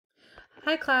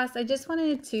Hi, class. I just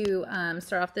wanted to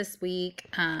start off this week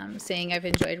saying I've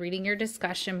enjoyed reading your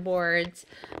discussion boards.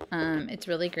 It's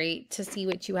really great to see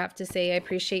what you have to say. I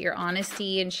appreciate your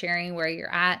honesty and sharing where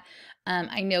you're at.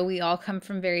 I know we all come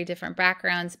from very different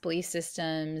backgrounds, belief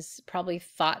systems, probably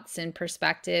thoughts and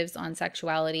perspectives on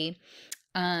sexuality,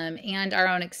 and our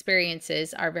own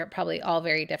experiences are probably all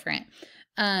very different.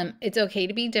 It's okay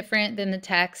to be different than the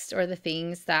text or the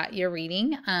things that you're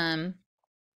reading.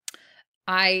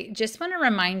 I just want to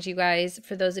remind you guys,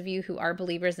 for those of you who are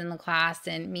believers in the class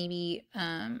and maybe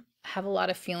have a lot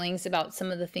of feelings about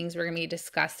some of the things we're going to be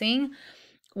discussing,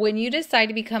 when you decide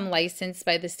to become licensed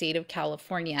by the state of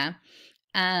California,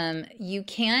 you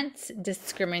can't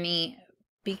discriminate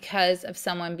because of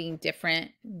someone being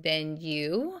different than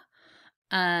you,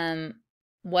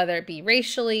 whether it be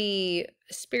racially,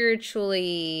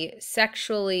 spiritually,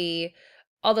 sexually,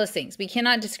 all those things. We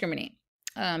cannot discriminate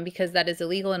because that is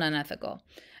illegal and unethical.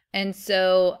 And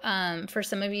so for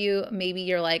some of you, maybe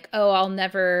you're like, oh, I'll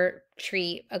never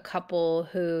treat a couple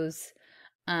who's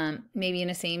maybe in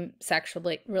a same sexual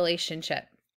relationship.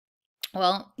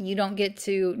 Well, you don't get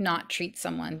to not treat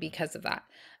someone because of that.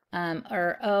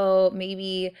 Or, oh,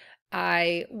 maybe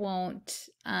I won't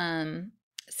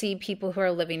see people who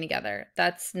are living together.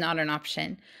 That's not an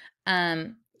option.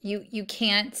 You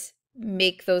can't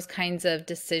make those kinds of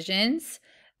decisions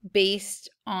based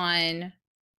on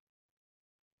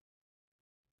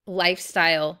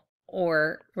lifestyle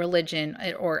or religion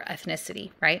or ethnicity,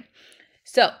 right?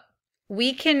 So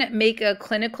we can make a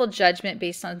clinical judgment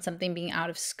based on something being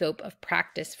out of scope of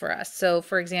practice for us. So,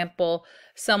 for example,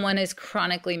 someone is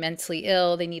chronically mentally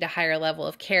ill, they need a higher level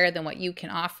of care than what you can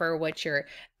offer, what your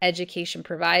education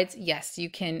provides. Yes,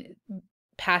 you can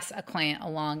pass a client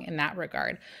along in that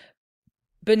regard,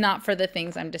 but not for the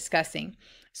things I'm discussing.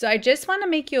 So I just want to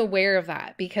make you aware of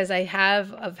that because I've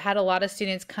had a lot of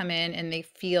students come in and they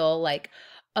feel like,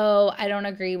 oh, I don't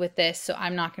agree with this, so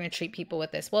I'm not going to treat people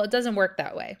with this. Well, it doesn't work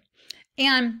that way.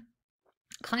 And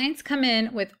clients come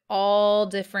in with all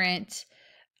different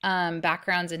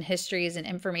backgrounds and histories and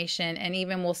information, and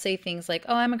even will say things like,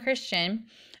 oh, I'm a Christian,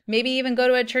 maybe even go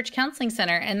to a church counseling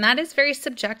center. And that is very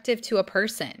subjective to a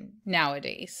person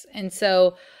nowadays. And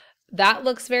so that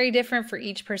looks very different for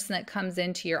each person that comes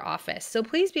into your office. So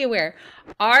please be aware,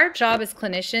 our job as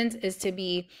clinicians is to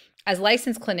be, as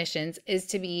licensed clinicians, is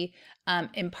to be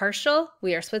impartial.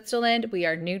 We are Switzerland. We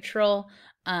are neutral.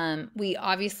 We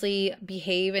obviously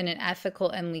behave in an ethical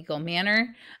and legal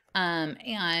manner.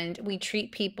 And we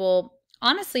treat people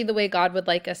honestly the way God would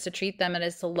like us to treat them, and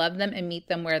is to love them and meet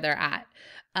them where they're at.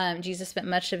 Jesus spent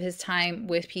much of his time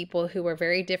with people who were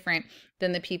very different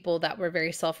than the people that were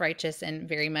very self-righteous and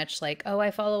very much like, oh,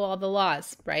 I follow all the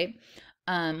laws, right?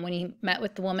 When he met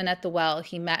with the woman at the well,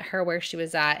 he met her where she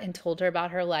was at and told her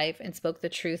about her life and spoke the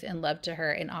truth and love to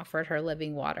her and offered her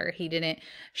living water. He didn't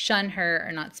shun her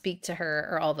or not speak to her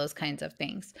or all those kinds of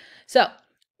things. So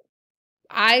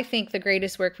I think the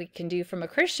greatest work we can do from a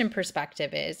Christian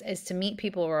perspective is to meet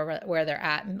people where they're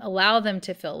at and allow them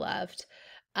to feel loved.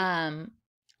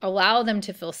 Allow them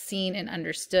to feel seen and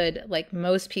understood like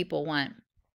most people want.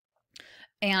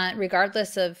 And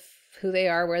regardless of who they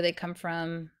are, where they come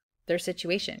from, their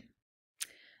situation.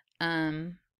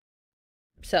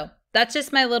 So that's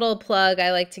just my little plug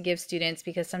I like to give students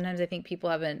because sometimes I think people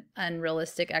have an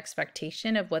unrealistic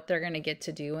expectation of what they're going to get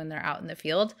to do when they're out in the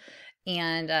field.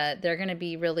 And they're going to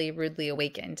be really rudely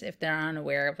awakened if they're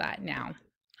unaware of that now.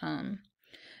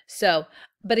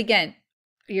 But again,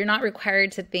 you're not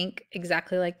required to think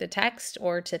exactly like the text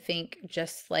or to think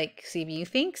just like CVU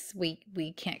thinks.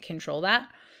 We can't control that.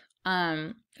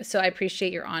 So I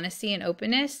appreciate your honesty and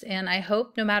openness, and I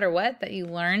hope no matter what that you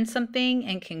learn something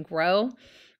and can grow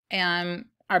and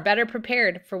are better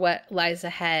prepared for what lies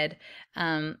ahead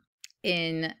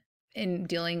in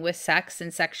dealing with sex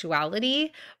and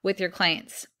sexuality with your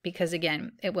clients, because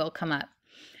again, it will come up.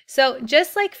 So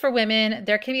just like for women,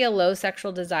 there can be a low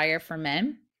sexual desire for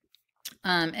men.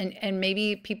 And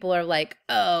maybe people are like,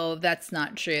 oh, that's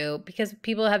not true, because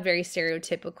people have very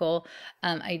stereotypical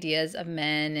ideas of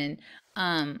men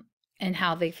and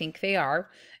how they think they are.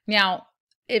 Now,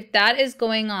 if that is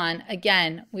going on,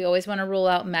 again, we always want to rule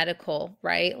out medical,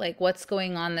 right? Like what's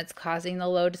going on that's causing the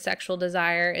low sexual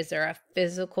desire? Is there a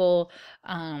physical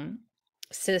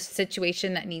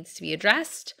situation that needs to be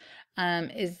addressed?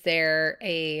 Is there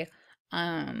a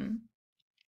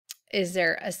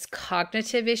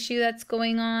cognitive issue that's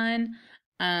going on?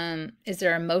 Is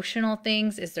there emotional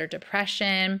things? Is there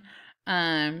depression?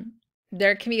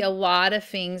 There can be a lot of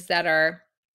things that are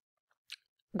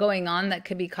going on that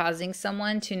could be causing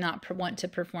someone to not want to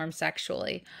perform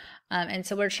sexually. And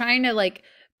so we're trying to like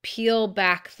peel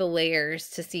back the layers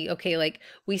to see, okay, like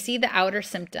we see the outer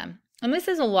symptom. And this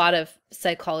is a lot of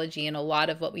psychology and a lot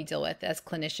of what we deal with as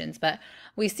clinicians, but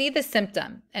we see the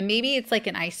symptom and maybe it's like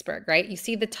an iceberg, right? You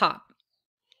see the top.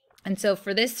 And so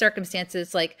for this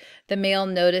circumstances, like the male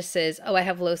notices, oh, I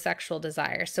have low sexual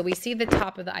desire. So we see the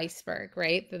top of the iceberg,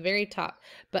 right? The very top.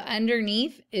 But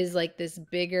underneath is like this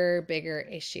bigger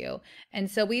issue.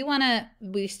 And so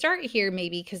we start here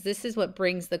maybe because this is what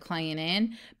brings the client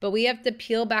in, but we have to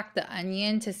peel back the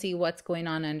onion to see what's going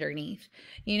on underneath.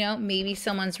 You know, maybe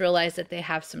someone's realized that they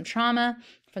have some trauma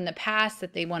from the past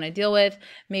that they want to deal with.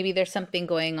 Maybe there's something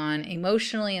going on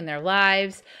emotionally in their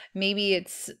lives. Maybe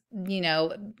it's, you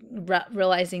know,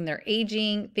 realizing they're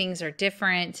aging, things are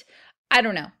different. I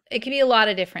don't know. It could be a lot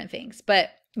of different things, but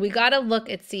we got to look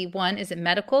at, see, one, is it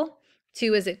medical?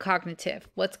 Two, is it cognitive?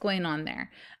 What's going on there?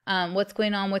 What's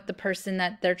going on with the person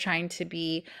that they're trying to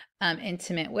be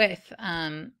intimate with?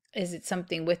 Is it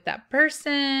something with that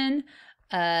person?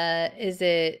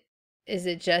 Is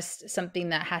it just something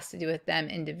that has to do with them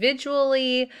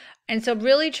individually? And so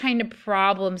really trying to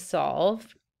problem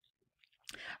solve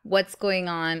what's going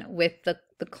on with the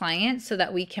client so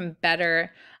that we can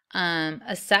better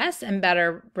assess and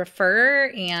better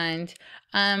refer and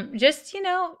just, you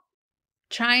know,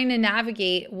 trying to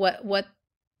navigate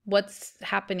what's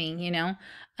happening, you know.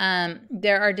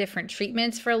 There are different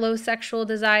treatments for low sexual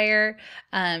desire.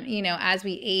 You know, as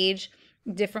we age,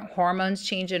 different hormones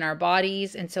change in our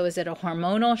bodies. And so is it a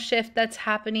hormonal shift that's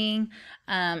happening?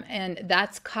 And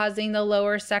that's causing the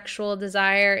lower sexual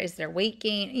desire? Is there weight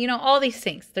gain? You know, all these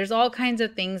things. There's all kinds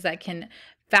of things that can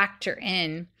factor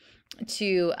in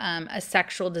to a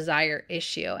sexual desire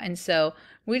issue. And so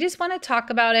we just want to talk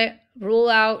about it, rule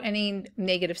out any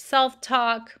negative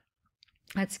self-talk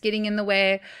that's getting in the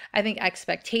way. I think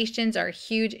expectations are a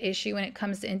huge issue when it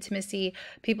comes to intimacy.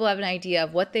 People have an idea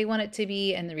of what they want it to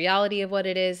be, and the reality of what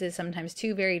it is sometimes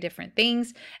two very different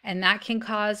things. And that can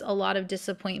cause a lot of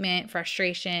disappointment,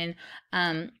 frustration,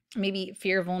 maybe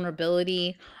fear of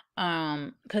vulnerability,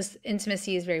 because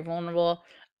intimacy is very vulnerable.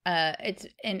 It's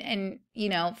and you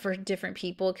know, for different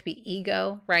people it could be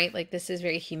ego, right? Like, this is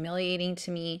very humiliating to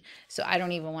me, so I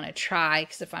don't even want to try,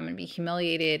 because if I'm going to be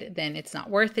humiliated, then it's not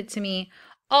worth it to me.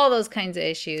 All those kinds of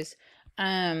issues.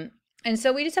 And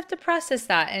so we just have to process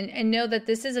that and know that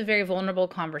this is a very vulnerable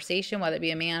conversation, whether it be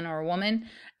a man or a woman.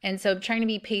 And so trying to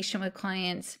be patient with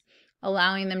clients,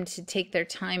 allowing them to take their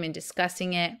time in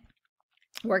discussing it,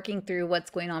 working through what's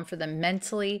going on for them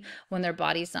mentally when their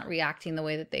body's not reacting the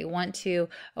way that they want to,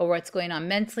 or what's going on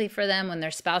mentally for them when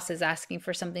their spouse is asking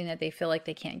for something that they feel like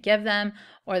they can't give them,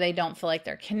 or they don't feel like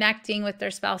they're connecting with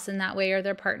their spouse in that way or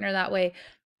their partner that way.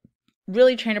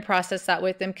 Really trying to process that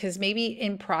with them, because maybe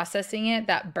in processing it,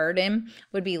 that burden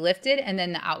would be lifted and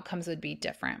then the outcomes would be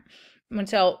different. And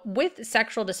so with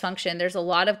sexual dysfunction, there's a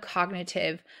lot of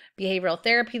cognitive behavioral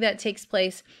therapy that takes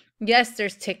place. Yes,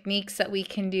 there's techniques that we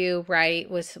can do, right,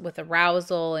 with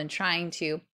arousal and trying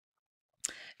to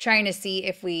see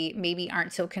if we maybe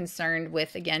aren't so concerned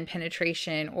with, again,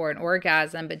 penetration or an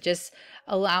orgasm, but just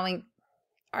allowing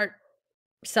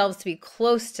ourselves to be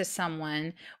close to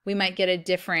someone. We might get a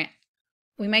different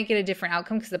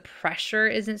outcome because the pressure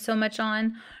isn't so much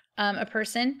on a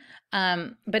person.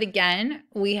 But again,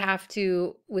 we have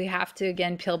to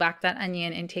again peel back that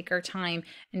onion and take our time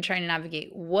and try to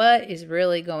navigate what is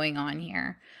really going on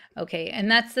here. Okay, and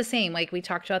that's the same, like we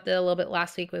talked about that a little bit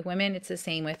last week with women, it's the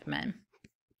same with men.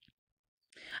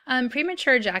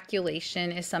 Premature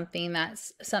ejaculation is something that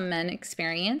some men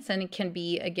experience, and it can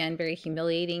be, again, very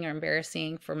humiliating or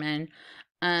embarrassing for men.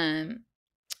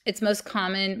 It's most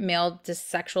common male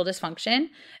sexual dysfunction.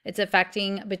 It's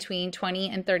affecting between 20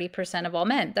 and 30% of all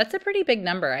men. That's a pretty big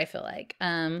number, I feel like.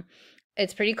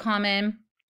 It's pretty common.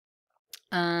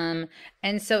 And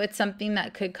so it's something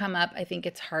that could come up. I think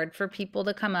it's hard for people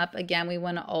to come up. Again, we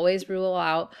want to always rule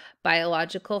out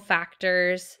biological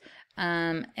factors,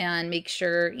 and make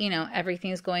sure, you know,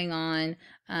 everything's going on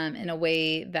in a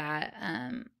way that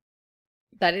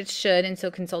it should. And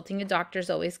so consulting a doctor is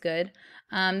always good.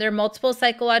 There are multiple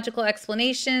psychological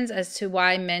explanations as to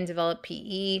why men develop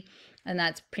PE, and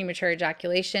that's premature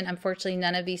ejaculation. Unfortunately,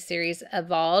 none of these theories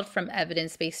evolved from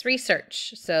evidence-based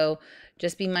research, so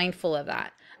just be mindful of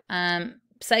that.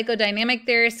 Psychodynamic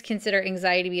theorists consider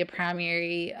anxiety to be a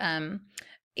primary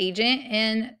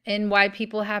agent in why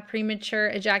people have premature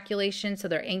ejaculation. So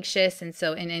they're anxious, and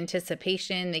so in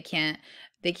anticipation, they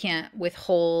can't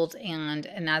withhold, and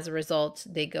as a result,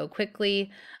 they go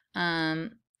quickly.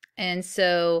 And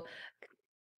so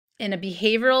In a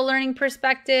behavioral learning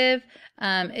perspective,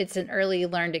 it's an early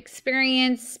learned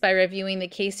experience. By reviewing the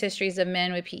case histories of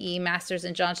men with PE, Masters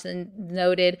and Johnson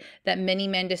noted that many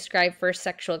men describe first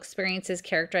sexual experiences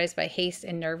characterized by haste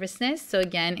and nervousness. So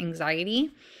again,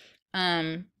 anxiety,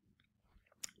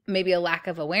 maybe a lack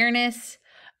of awareness.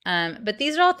 But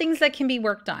these are all things that can be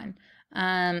worked on.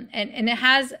 And it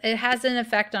has an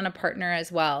effect on a partner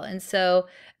as well. And so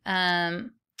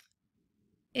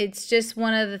it's just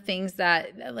one of the things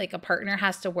that like a partner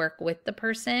has to work with the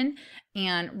person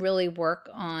and really work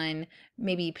on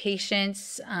maybe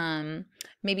patience,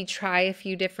 maybe try a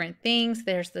few different things.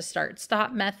 There's the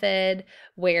start-stop method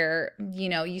where, you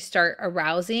know, you start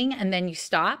arousing and then you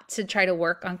stop to try to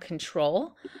work on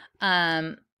control.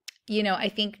 You know, I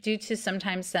think due to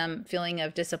sometimes some feeling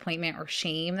of disappointment or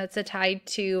shame that's tied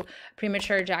to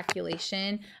premature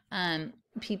ejaculation,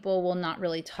 people will not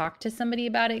really talk to somebody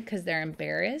about it because they're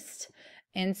embarrassed.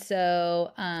 And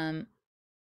so,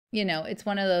 you know, it's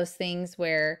one of those things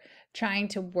where trying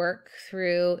to work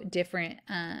through different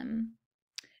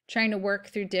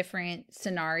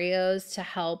scenarios to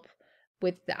help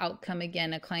with the outcome,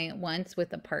 again, a client wants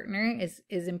with a partner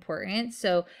is important.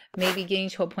 So maybe getting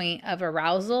to a point of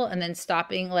arousal and then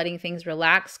stopping, letting things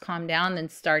relax, calm down, then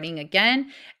starting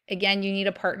again. Again, you need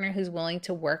a partner who's willing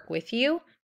to work with you.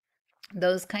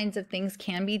 Those kinds of things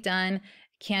can be done,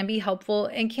 can be helpful,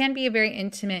 and can be a very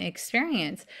intimate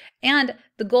experience. And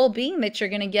the goal being that you're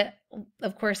going to get,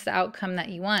 of course, the outcome that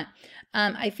you want.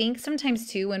 I think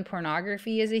sometimes too, when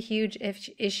pornography is a huge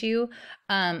issue,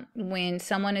 when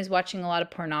someone is watching a lot of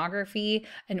pornography,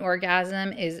 an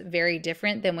orgasm is very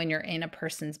different than when you're in a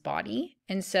person's body.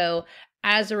 And so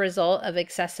as a result of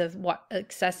excessive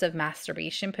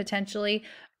masturbation, potentially,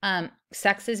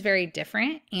 sex is very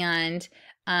different, and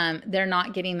they're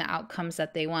not getting the outcomes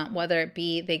that they want, whether it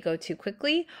be they go too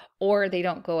quickly or they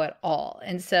don't go at all.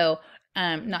 And so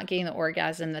not getting the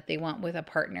orgasm that they want with a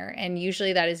partner. And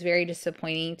usually that is very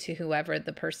disappointing to whoever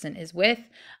the person is with,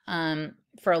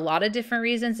 for a lot of different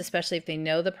reasons, especially if they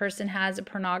know the person has a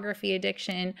pornography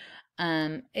addiction.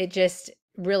 It just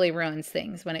really ruins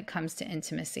things when it comes to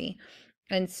intimacy.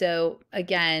 And so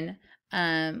again,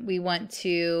 we want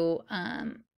to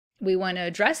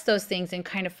address those things and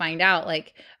kind of find out,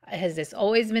 like, has this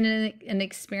always been an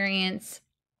experience?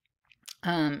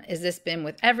 Has this been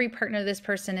with every partner this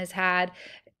person has had?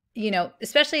 You know,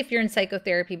 especially if you're in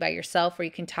psychotherapy by yourself, where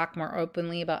you can talk more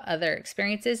openly about other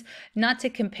experiences, not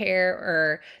to compare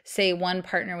or say one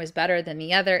partner was better than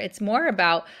the other. It's more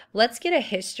about, let's get a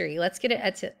history. Let's get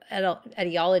an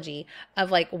etiology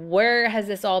of, like, where has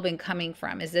this all been coming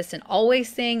from? Is this an always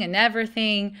thing, a never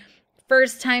thing,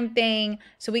 first time thing?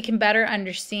 So we can better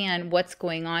understand what's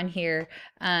going on here.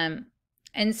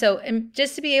 And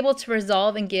just to be able to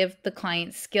resolve and give the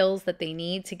client skills that they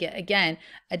need to get, again,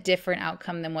 a different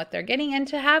outcome than what they're getting, and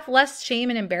to have less shame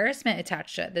and embarrassment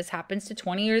attached to it. This happens to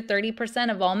 20 or 30%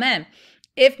 of all men.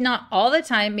 If not all the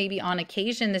time, maybe on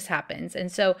occasion this happens. And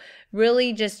so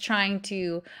really just trying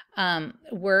to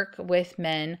work with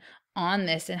men on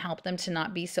this and help them to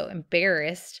not be so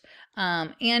embarrassed,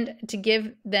 and to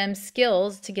give them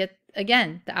skills to get,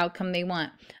 again, the outcome they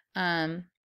want.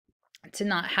 To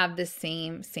not have the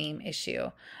same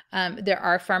issue. There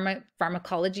are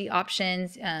pharmacology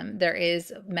options. There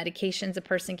is medications a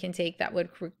person can take that would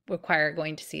require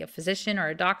going to see a physician or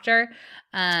a doctor.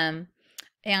 And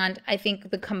I think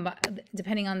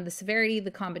depending on the severity, the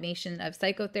combination of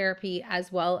psychotherapy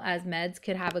as well as meds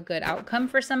could have a good outcome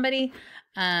for somebody.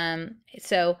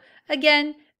 So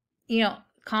again, you know,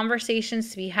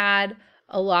 conversations to be had,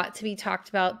 a lot to be talked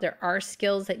about. There are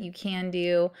skills that you can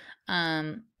do.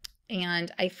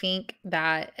 And I think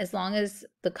that as long as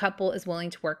the couple is willing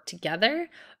to work together,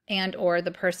 and or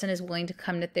the person is willing to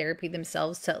come to therapy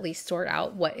themselves to at least sort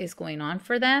out what is going on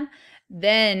for them,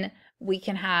 then we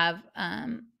can have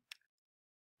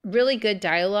really good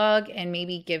dialogue and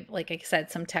maybe give, like I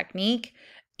said, some technique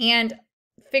and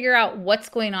figure out what's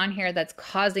going on here that's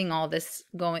causing all this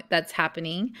that's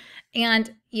happening.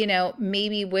 And, you know,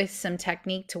 maybe with some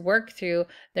technique to work through,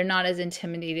 they're not as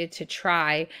intimidated to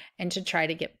try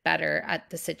to get better at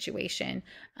the situation.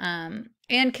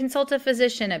 And consult a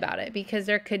physician about it, because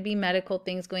there could be medical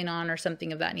things going on or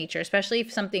something of that nature, especially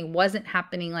if something wasn't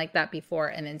happening like that before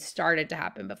and then started to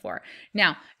happen before.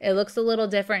 Now, it looks a little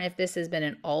different if this has been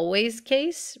an always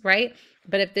case, right?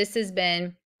 But if this has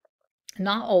been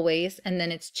not always, and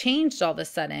then it's changed all of a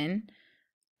sudden,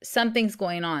 something's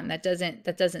going on that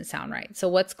doesn't sound right. So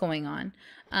what's going on?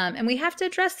 And we have to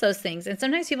address those things. And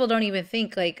sometimes people don't even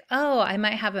think, like, oh, I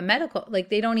might have a medical, like,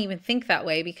 they don't even think that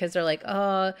way, because they're like,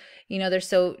 oh, you know, they're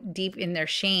so deep in their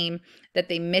shame that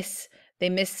they miss they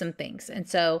missed some things. And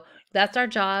so that's our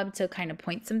job, to kind of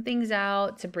point some things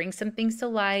out, to bring some things to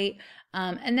light,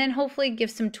 and then hopefully give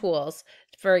some tools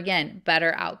for, again,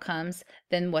 better outcomes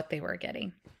than what they were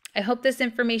getting. I hope this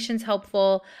information is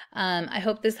helpful. I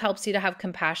hope this helps you to have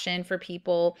compassion for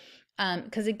people,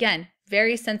 because again,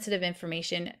 very sensitive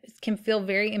information can feel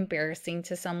very embarrassing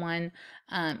to someone,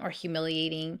 or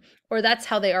humiliating, or that's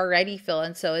how they already feel.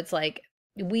 And so it's like,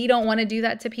 we don't want to do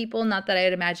that to people. Not that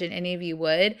I'd imagine any of you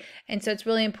would. And so it's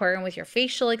really important with your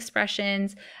facial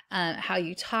expressions, how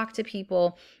you talk to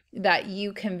people, that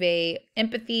you convey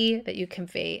empathy, that you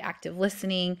convey active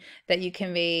listening, that you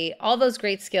convey all those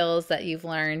great skills that you've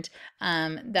learned,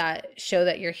 that show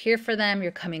that you're here for them,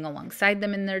 you're coming alongside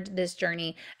them in this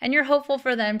journey, and you're hopeful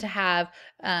for them to have,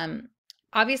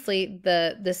 obviously,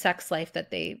 the sex life that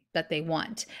they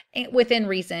want, within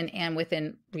reason and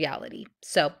within reality.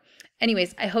 So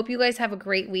anyways, I hope you guys have a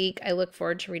great week. I look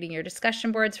forward to reading your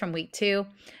discussion boards from week 2.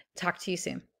 Talk to you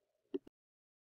soon.